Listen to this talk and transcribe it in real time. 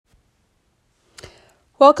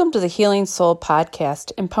Welcome to the Healing Soul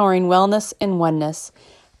Podcast, Empowering Wellness and Oneness.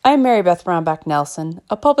 I'm Marybeth Rombach Nelson,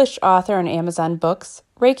 a published author on Amazon Books,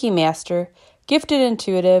 Reiki Master, Gifted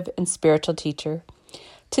Intuitive, and Spiritual Teacher.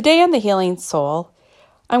 Today on the Healing Soul,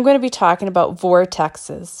 I'm going to be talking about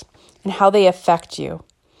vortexes and how they affect you,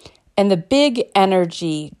 and the big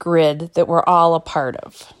energy grid that we're all a part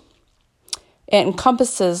of. It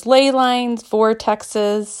encompasses ley lines,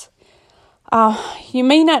 vortexes. You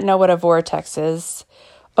may not know what a vortex is.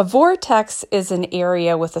 A vortex is an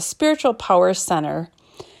area with a spiritual power center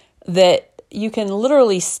that you can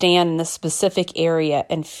literally stand in a specific area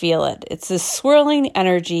and feel it. It's this swirling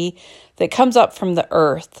energy that comes up from the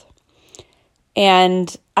earth.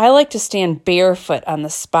 And I like to stand barefoot on the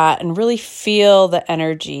spot and really feel the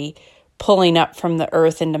energy pulling up from the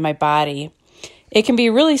earth into my body. It can be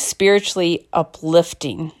really spiritually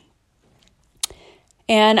uplifting.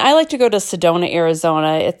 And I like to go to Sedona,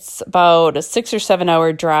 Arizona. It's about a 6 or 7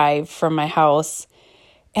 hour drive from my house.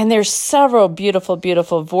 And there's several beautiful,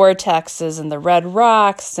 beautiful vortexes and the red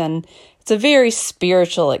rocks. And it's a very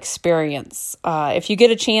spiritual experience. If you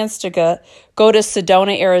get a chance to go to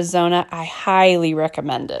Sedona, Arizona, I highly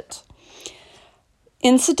recommend it.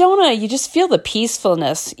 In Sedona, you just feel the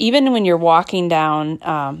peacefulness. Even when you're walking down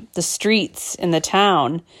the streets in the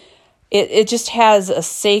town, It just has a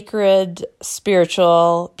sacred,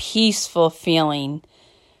 spiritual, peaceful feeling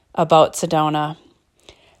about Sedona.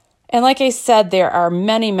 And like I said, there are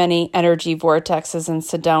many, many energy vortexes in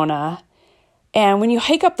Sedona. And when you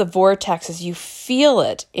hike up the vortexes, you feel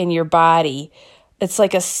it in your body. It's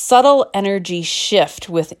like a subtle energy shift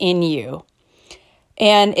within you.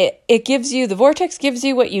 And the vortex gives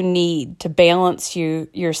you what you need to balance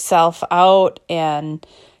yourself out and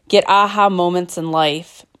get aha moments in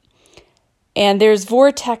life. And there's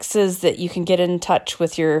vortexes that you can get in touch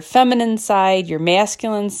with your feminine side, your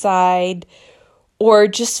masculine side, or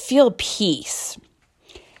just feel peace.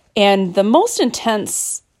 And the most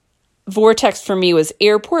intense vortex for me was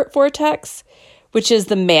airport vortex, which is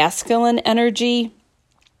the masculine energy.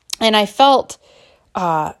 And I felt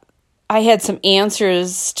I had some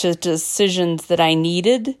answers to decisions that I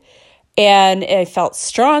needed, and I felt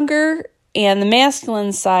stronger. And the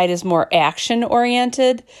masculine side is more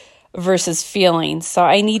action-oriented versus feelings. So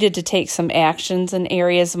I needed to take some actions in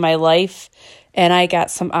areas of my life, and I got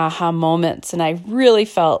some aha moments, and I really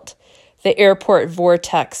felt the airport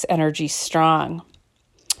vortex energy strong.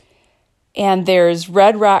 And there's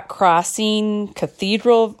Red Rock Crossing,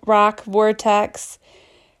 Cathedral Rock Vortex,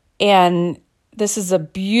 and this is a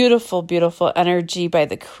beautiful, beautiful energy by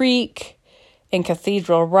the creek in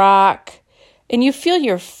Cathedral Rock, and you feel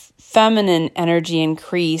your feminine energy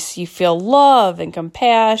increase. You feel love and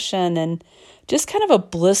compassion and just kind of a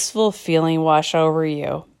blissful feeling wash over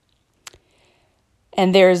you.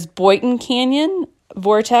 And there's Boynton Canyon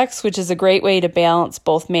Vortex, which is a great way to balance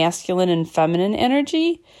both masculine and feminine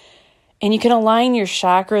energy. And you can align your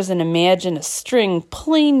chakras and imagine a string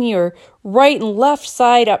pulling your right and left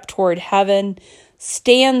side up toward heaven.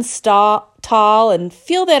 Stand tall and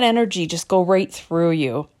feel that energy just go right through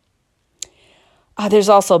you. There's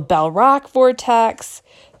also Bell Rock Vortex.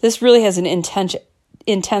 This really has an intense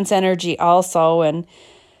energy also. And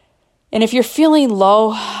if you're feeling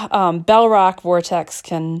low, Bell Rock Vortex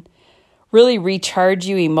can really recharge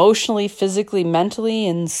you emotionally, physically, mentally,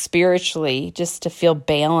 and spiritually, just to feel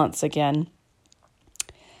balance again.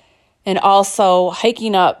 And also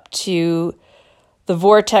hiking up to the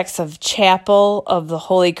vortex of Chapel of the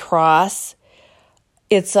Holy Cross.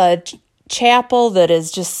 It's a chapel that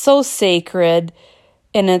is just so sacred,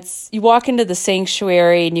 and you walk into the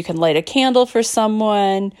sanctuary and you can light a candle for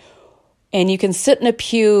someone, and you can sit in a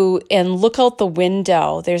pew and look out the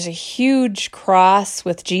window. There's a huge cross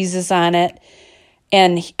with Jesus on it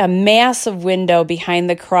and a massive window behind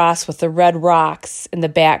the cross with the red rocks in the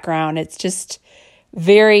background. It's just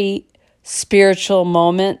very spiritual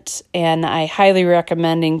moment, and I highly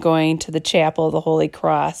recommend going to the Chapel of the Holy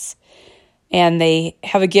Cross. And they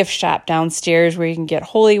have a gift shop downstairs where you can get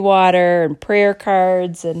holy water and prayer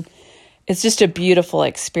cards. And it's just a beautiful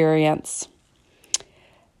experience.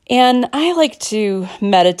 And I like to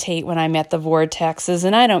meditate when I'm at the vortexes.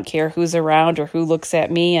 And I don't care who's around or who looks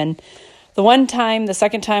at me. And the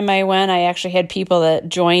second time I went, I actually had people that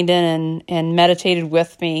joined in and meditated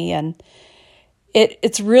with me. And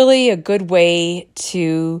it's really a good way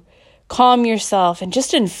to calm yourself and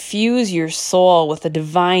just infuse your soul with the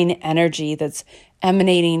divine energy that's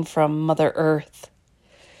emanating from Mother Earth.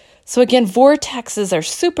 So again, vortexes are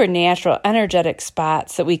supernatural energetic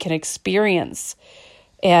spots that we can experience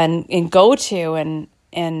and go to.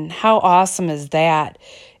 And how awesome is that?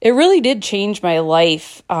 it really did change my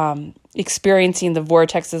life, experiencing the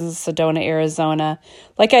vortexes in Sedona, Arizona.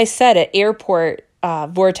 Like I said, at airport,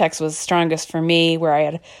 Vortex was strongest for me, where I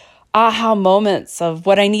had aha moments of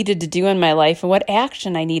what I needed to do in my life and what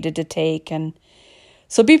action I needed to take. And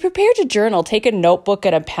so be prepared to journal. Take a notebook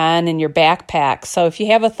and a pen in your backpack. So if you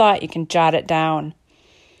have a thought, you can jot it down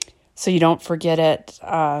so you don't forget it.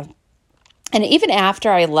 And even after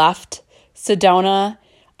I left Sedona,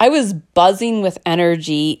 I was buzzing with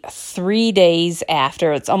energy 3 days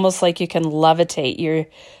after. It's almost like you can levitate. You're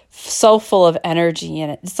so full of energy,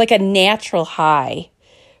 and it's like a natural high,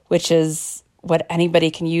 which is what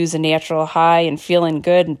anybody can use, a natural high, and feeling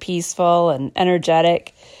good and peaceful and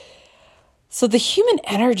energetic. So the human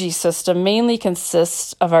energy system mainly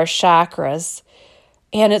consists of our chakras,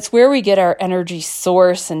 and it's where we get our energy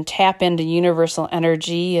source and tap into universal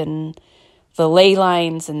energy and the ley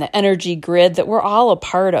lines and the energy grid that we're all a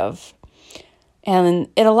part of. And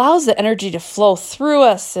it allows the energy to flow through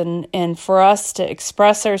us and for us to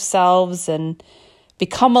express ourselves and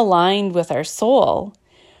become aligned with our soul.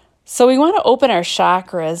 So we want to open our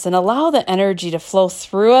chakras and allow the energy to flow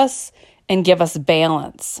through us and give us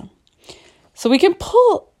balance. So we can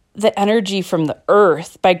pull the energy from the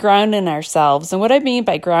earth by grounding ourselves. And what I mean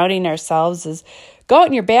by grounding ourselves is go out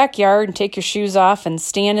in your backyard and take your shoes off and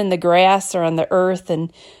stand in the grass or on the earth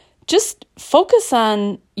and just focus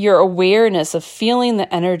on your awareness of feeling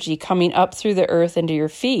the energy coming up through the earth into your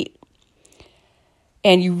feet.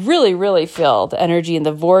 And you really, really feel the energy in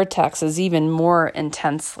the vortexes even more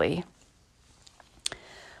intensely.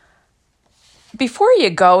 Before you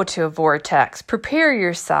go to a vortex, prepare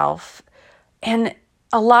yourself and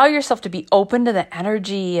allow yourself to be open to the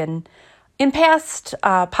energy. And in past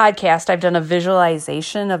podcasts, I've done a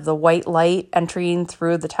visualization of the white light entering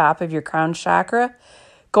through the top of your crown chakra,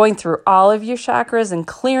 going through all of your chakras and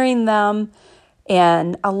clearing them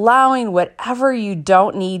and allowing whatever you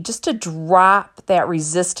don't need just to drop that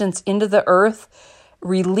resistance into the earth,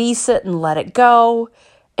 release it and let it go,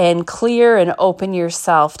 and clear and open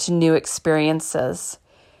yourself to new experiences.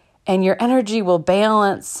 And your energy will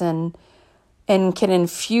balance and can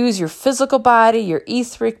infuse your physical body, your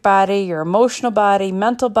etheric body, your emotional body,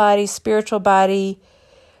 mental body, spiritual body,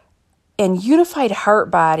 and unified heart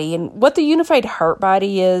body. And what the unified heart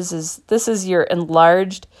body is this is your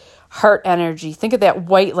enlarged heart energy. Think of that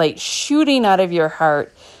white light shooting out of your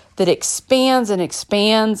heart that expands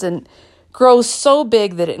and grows so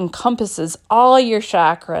big that it encompasses all your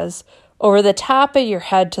chakras over the top of your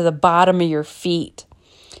head to the bottom of your feet.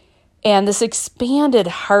 And this expanded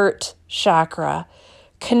heart chakra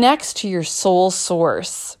connects to your soul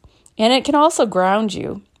source, and it can also ground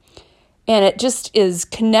you. And it just is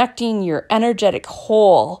connecting your energetic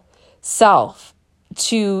whole self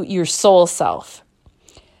to your soul self.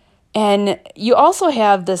 And you also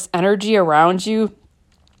have this energy around you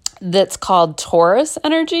that's called Taurus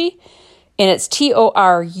energy, and it's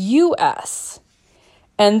Taurus.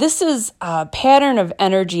 And this is a pattern of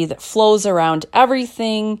energy that flows around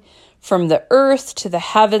everything from the earth to the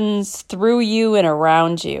heavens, through you and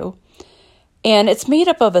around you. And it's made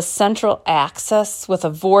up of a central axis with a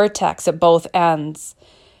vortex at both ends.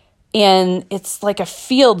 And it's like a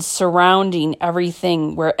field surrounding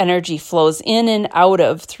everything where energy flows in and out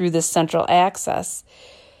of through this central axis.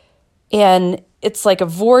 And it's like a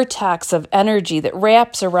vortex of energy that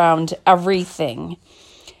wraps around everything.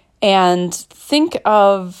 And think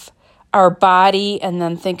of our body and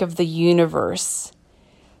then think of the universe.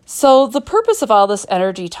 So the purpose of all this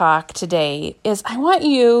energy talk today is I want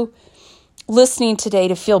you listening today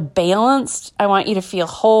to feel balanced. I want you to feel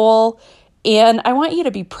whole. And I want you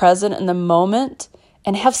to be present in the moment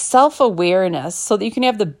and have self-awareness so that you can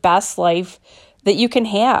have the best life that you can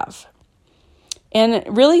have. And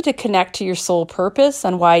really to connect to your soul purpose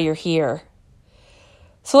and why you're here.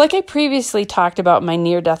 So like I previously talked about my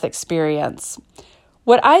near-death experience,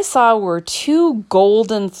 what I saw were two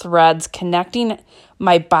golden threads connecting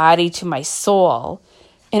my body to my soul.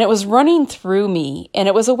 And it was running through me. And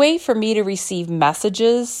it was a way for me to receive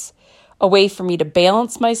messages, a way for me to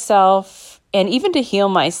balance myself, and even to heal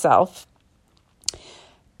myself.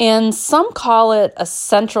 And some call it a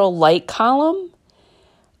central light column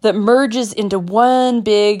that merges into one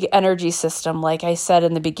big energy system, like I said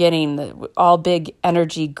in the beginning, the all big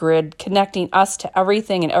energy grid connecting us to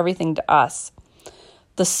everything and everything to us.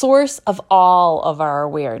 The source of all of our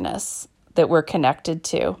awareness that we're connected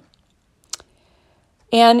to.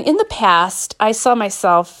 And in the past, I saw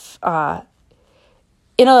myself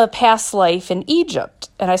in a past life in Egypt.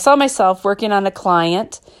 And I saw myself working on a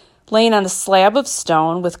client, laying on a slab of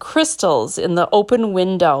stone with crystals in the open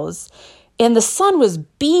windows. And the sun was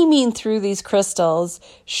beaming through these crystals,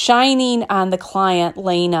 shining on the client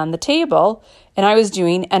laying on the table, and I was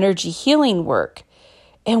doing energy healing work.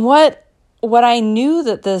 And what I knew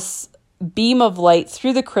that this beam of light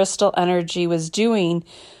through the crystal energy was doing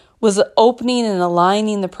was opening and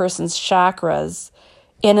aligning the person's chakras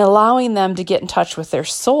and allowing them to get in touch with their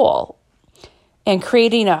soul and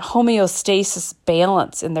creating a homeostasis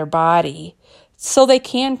balance in their body so they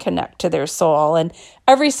can connect to their soul. And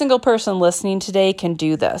every single person listening today can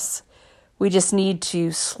do this. We just need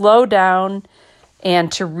to slow down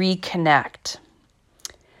and to reconnect.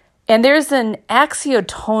 And there's an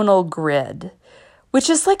axiotonal grid, which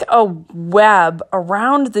is like a web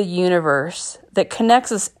around the universe that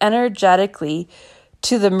connects us energetically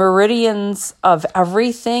to the meridians of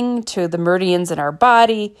everything, to the meridians in our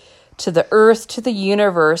body, to the earth, to the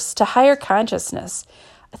universe, to higher consciousness.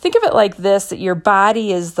 Think of it like this, that your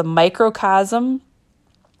body is the microcosm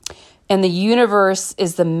and the universe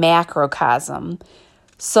is the macrocosm.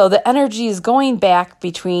 So the energy is going back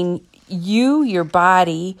between you, your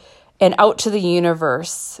body, and out to the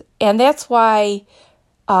universe. And that's why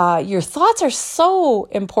your thoughts are so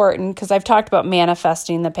important, because I've talked about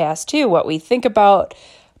manifesting in the past too. What we think about,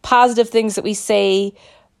 positive things that we say,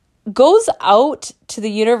 goes out to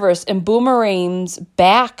the universe and boomerangs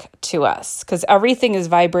back to us, because everything is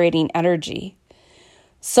vibrating energy.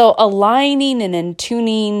 So aligning and in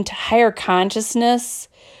tuning to higher consciousness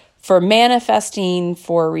for manifesting,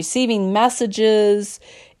 for receiving messages,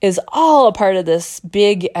 is all a part of this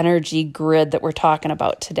big energy grid that we're talking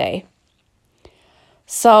about today.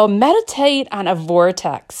 So meditate on a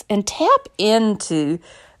vortex and tap into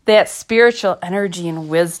that spiritual energy and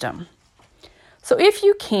wisdom. So if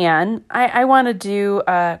you can, I want to do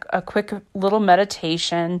a quick little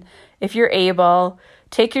meditation. If you're able,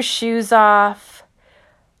 take your shoes off.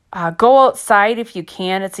 Go outside if you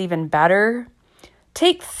can. It's even better.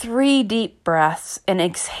 Take 3 deep breaths and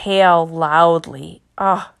exhale loudly.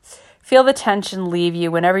 Feel the tension leave you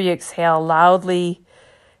whenever you exhale loudly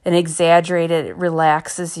and exaggerate it. It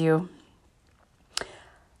relaxes you.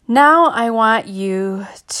 Now I want you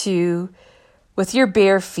to, with your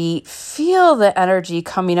bare feet, feel the energy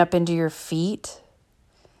coming up into your feet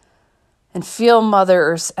and feel Mother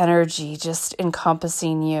Earth's energy just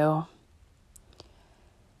encompassing you.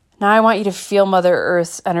 Now I want you to feel Mother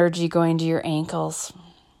Earth's energy going to your ankles.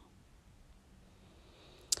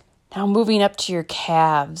 Now moving up to your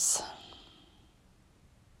calves.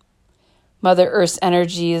 Mother Earth's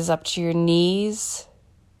energy is up to your knees,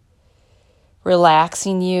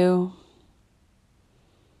 relaxing you.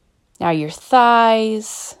 Now your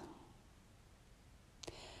thighs.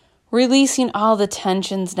 Releasing all the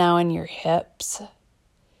tensions now in your hips.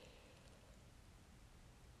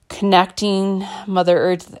 Connecting Mother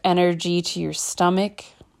Earth energy to your stomach,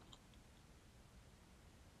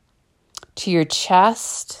 to your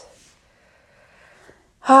chest.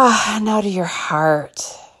 Now to your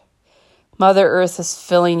heart. Mother Earth is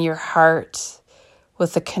filling your heart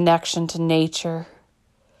with the connection to nature.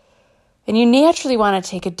 And you naturally want to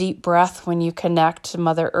take a deep breath when you connect to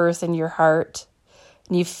Mother Earth in your heart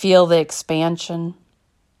and you feel the expansion.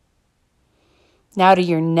 Now to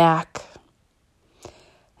your neck.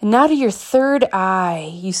 And now to your third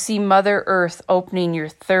eye. You see Mother Earth opening your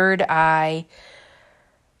third eye,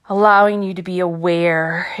 allowing you to be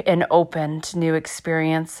aware and open to new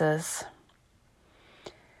experiences.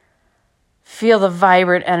 Feel the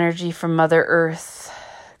vibrant energy from Mother Earth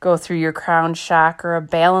go through your crown chakra,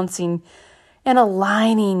 balancing and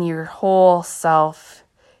aligning your whole self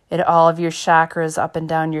and all of your chakras up and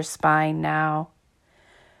down your spine now.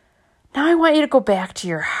 Now I want you to go back to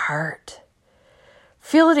your heart.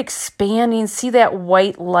 Feel it expanding. See that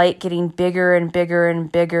white light getting bigger and bigger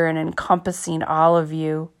and bigger and encompassing all of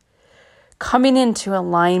you. Coming into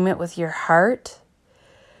alignment with your heart,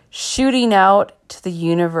 shooting out to the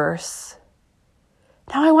universe.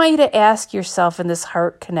 Now I want you to ask yourself in this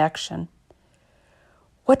heart connection,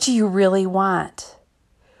 what do you really want?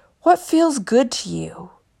 What feels good to you?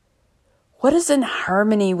 What is in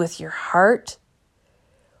harmony with your heart?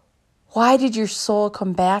 Why did your soul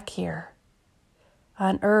come back here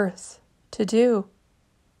on earth to do?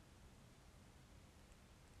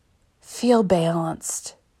 Feel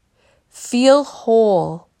balanced. Feel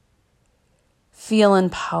whole. Feel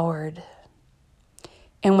empowered.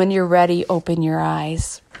 And when you're ready, open your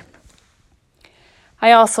eyes.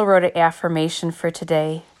 I also wrote an affirmation for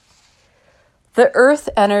today. The earth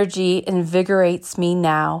energy invigorates me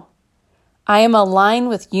now. I am aligned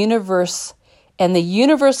with universe, and the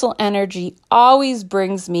universal energy always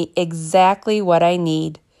brings me exactly what I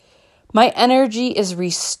need. My energy is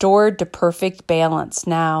restored to perfect balance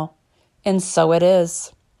now And so it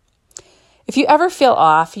is. If you ever feel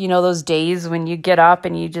off, those days when you get up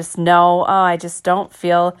and you just know, I just don't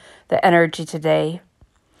feel the energy today,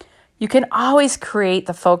 you can always create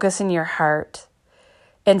the focus in your heart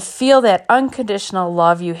and feel that unconditional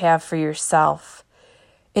love you have for yourself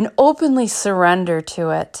and openly surrender to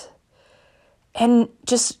it. And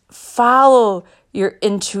just follow your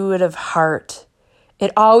intuitive heart.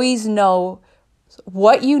 It always knows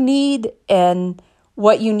what you need and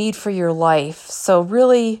what you need for your life. So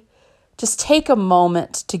really, just take a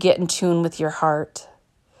moment to get in tune with your heart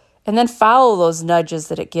and then follow those nudges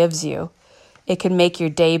that it gives you. It can make your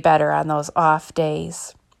day better on those off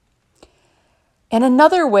days. And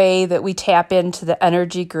another way that we tap into the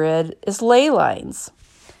energy grid is ley lines.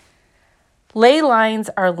 Ley lines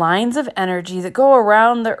are lines of energy that go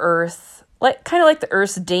around the earth, kind of like the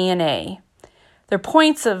Earth's DNA. They're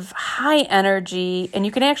points of high energy, and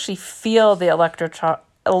you can actually feel the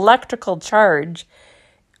electrical charge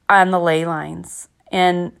on the ley lines.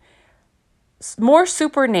 And more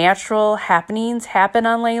supernatural happenings happen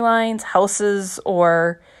on ley lines, houses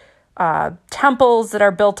or temples that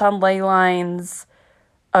are built on ley lines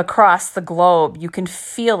across the globe. You can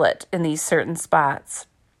feel it in these certain spots.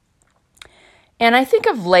 And I think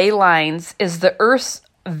of ley lines as the Earth's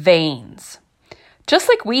veins. Just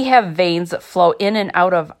like we have veins that flow in and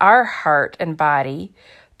out of our heart and body,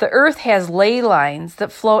 the Earth has ley lines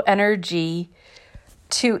that flow energy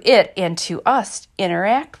to it and to us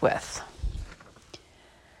interact with.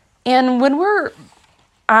 And when we're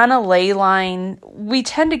on a ley line, we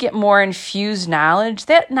tend to get more infused knowledge.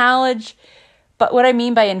 That knowledge, but what I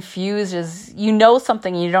mean by infused is you know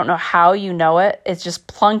something and you don't know how you know it. It's just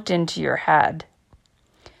plunked into your head.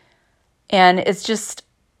 And it's just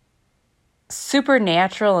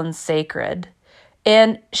supernatural and sacred.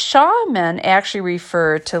 And shaman actually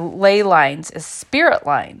refer to ley lines as spirit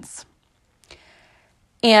lines.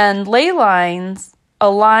 And ley lines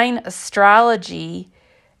align astrology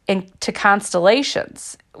to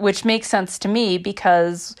constellations, which makes sense to me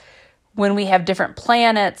because when we have different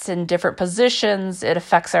planets in different positions, it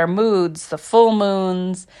affects our moods. The full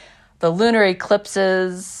moons, the lunar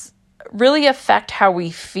eclipses really affect how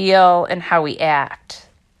we feel and how we act.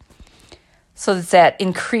 So it's that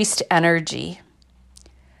increased energy.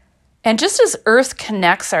 And just as Earth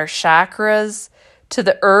connects our chakras to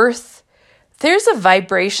the Earth, there's a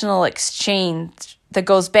vibrational exchange that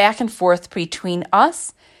goes back and forth between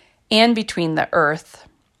us and between the Earth.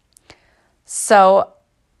 So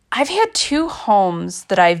I've had 2 homes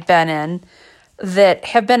that I've been in that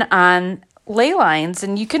have been on ley lines,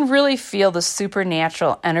 and you can really feel the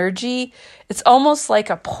supernatural energy. It's almost like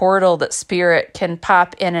a portal that spirit can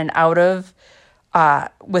pop in and out of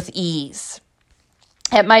with ease.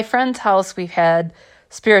 At my friend's house, we've had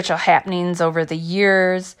spiritual happenings over the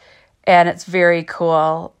years, and it's very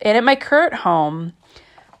cool. And at my current home,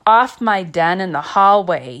 off my den in the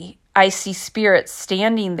hallway, I see spirits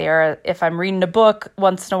standing there. If I'm reading a book,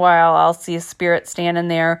 once in a while, I'll see a spirit standing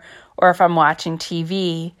there, or if I'm watching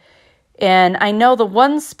TV. And I know the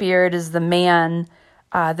one spirit is the man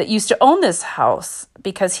that used to own this house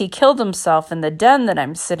because he killed himself in the den that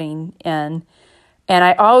I'm sitting in. And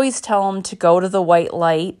I always tell him to go to the white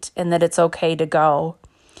light and that it's okay to go.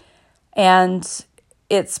 And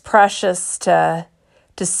it's precious to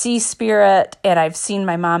see spirit. And I've seen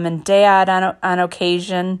my mom and dad on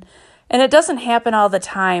occasion. And it doesn't happen all the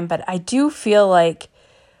time, but I do feel like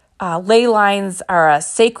ley lines are a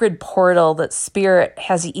sacred portal that spirit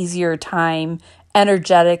has an easier time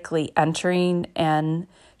energetically entering and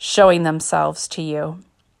showing themselves to you.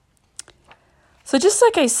 So just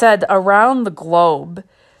like I said, around the globe,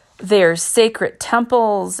 there's sacred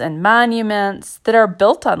temples and monuments that are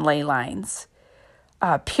built on ley lines.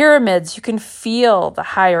 Pyramids, you can feel the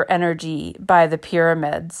higher energy by the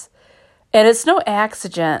pyramids. And it's no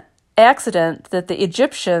accident that the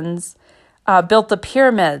Egyptians built the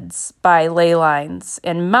pyramids by ley lines,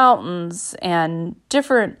 and mountains and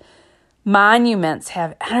different monuments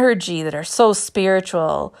have energy that are so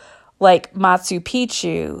spiritual, like Machu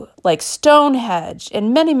Picchu, like Stonehenge,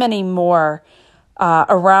 and many, many more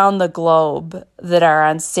around the globe that are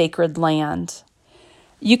on sacred land.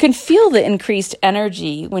 You can feel the increased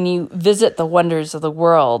energy when you visit the wonders of the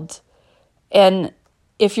world. And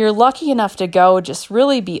if you're lucky enough to go, just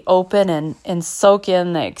really be open and soak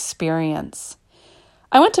in the experience.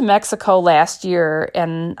 I went to Mexico last year,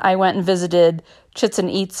 and I went and visited Chichen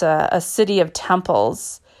Itza, a city of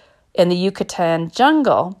temples in the Yucatan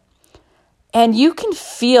jungle. And you can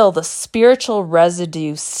feel the spiritual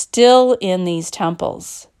residue still in these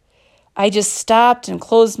temples. I just stopped and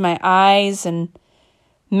closed my eyes and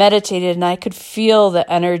meditated, and I could feel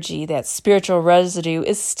the energy, that spiritual residue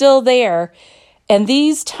is still there. And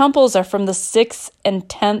these temples are from the 6th and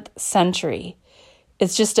 10th century.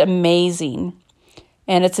 It's just amazing.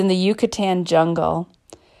 And it's in the Yucatan jungle.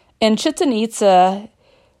 And Chichen Itza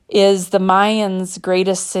is the Mayans'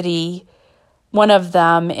 greatest city, one of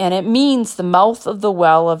them, and it means the mouth of the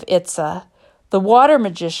well of Itza. The water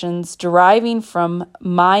magicians deriving from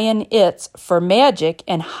Mayan Itz for magic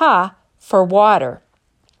and Ha for water.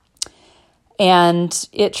 And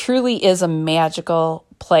it truly is a magical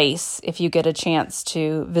place if you get a chance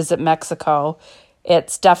to visit Mexico.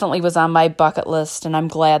 It definitely was on my bucket list, and I'm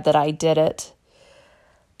glad that I did it.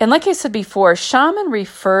 And like I said before, shaman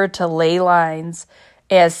referred to ley lines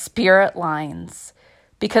as spirit lines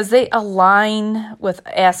because they align with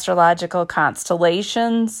astrological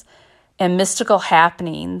constellations and mystical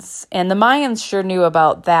happenings. And the Mayans sure knew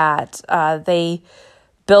about that. They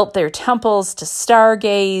built their temples to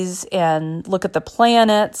stargaze and look at the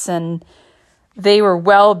planets, and they were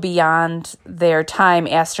well beyond their time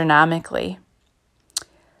astronomically.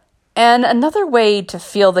 And another way to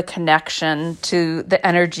feel the connection to the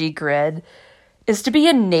energy grid is to be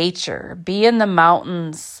in nature, be in the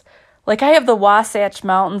mountains. Like I have the Wasatch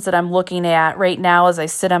Mountains that I'm looking at right now as I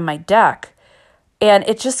sit on my deck, and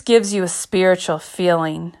it just gives you a spiritual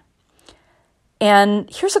feeling. And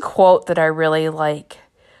here's a quote that I really like.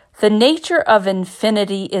 The nature of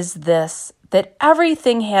infinity is this, that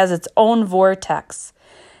everything has its own vortex.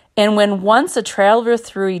 And when once a traveler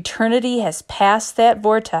through eternity has passed that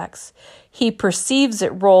vortex, he perceives it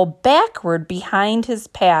roll backward behind his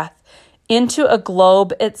path into a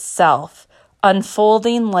globe itself,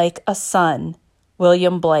 unfolding like a sun.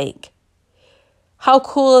 William Blake. How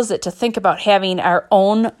cool is it to think about having our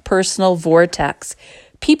own personal vortex?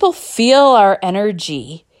 People feel our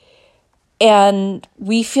energy, and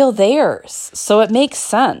we feel theirs, so it makes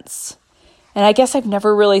sense. And I guess I've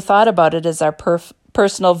never really thought about it as our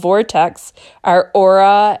personal vortex, our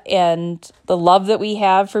aura, and the love that we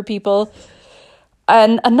have for people.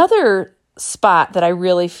 And another spot that I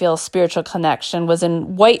really feel spiritual connection was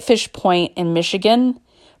in Whitefish Point in Michigan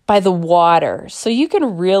by the water. So you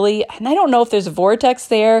can really, and I don't know if there's a vortex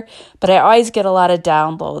there, but I always get a lot of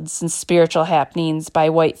downloads and spiritual happenings by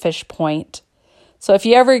Whitefish Point. So if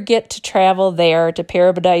you ever get to travel there to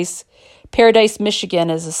Paradise, Michigan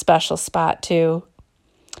is a special spot too.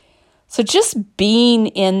 So just being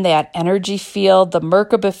in that energy field, the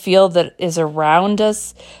Merkaba field that is around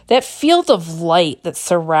us, that field of light that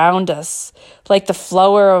surround us, like the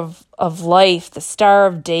flower of life, the Star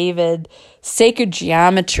of David, sacred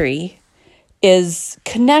geometry, is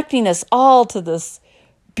connecting us all to this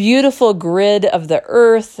beautiful grid of the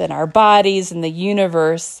earth and our bodies and the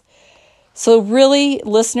universe. So really,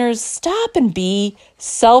 listeners, stop and be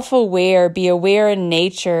self-aware, be aware in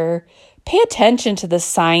nature. Pay attention to the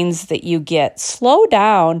signs that you get. Slow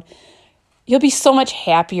down. You'll be so much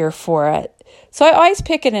happier for it. So I always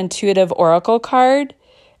pick an intuitive oracle card,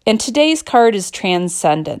 and today's card is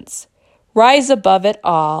Transcendence. Rise above it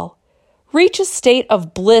all. Reach a state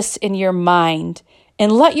of bliss in your mind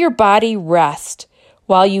and let your body rest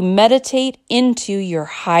while you meditate into your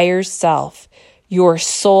higher self, your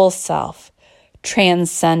soul self,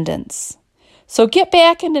 transcendence. So get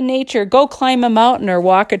back into nature, go climb a mountain or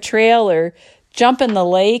walk a trail or jump in the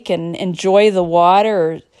lake and enjoy the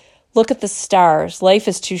water or look at the stars. Life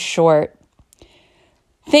is too short.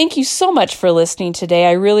 Thank you so much for listening today.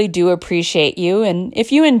 I really do appreciate you. And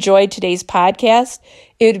if you enjoyed today's podcast,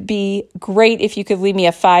 it would be great if you could leave me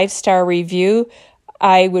a 5-star review.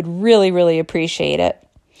 I would really, really appreciate it.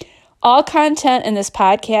 All content in this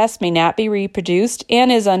podcast may not be reproduced and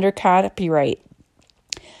is under copyright.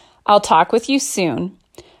 I'll talk with you soon.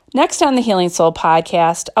 Next on the Healing Soul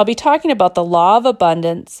podcast, I'll be talking about the law of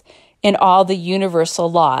abundance and all the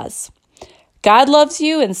universal laws. God loves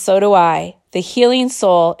you and so do I. The Healing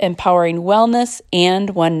Soul, empowering wellness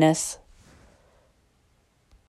and oneness.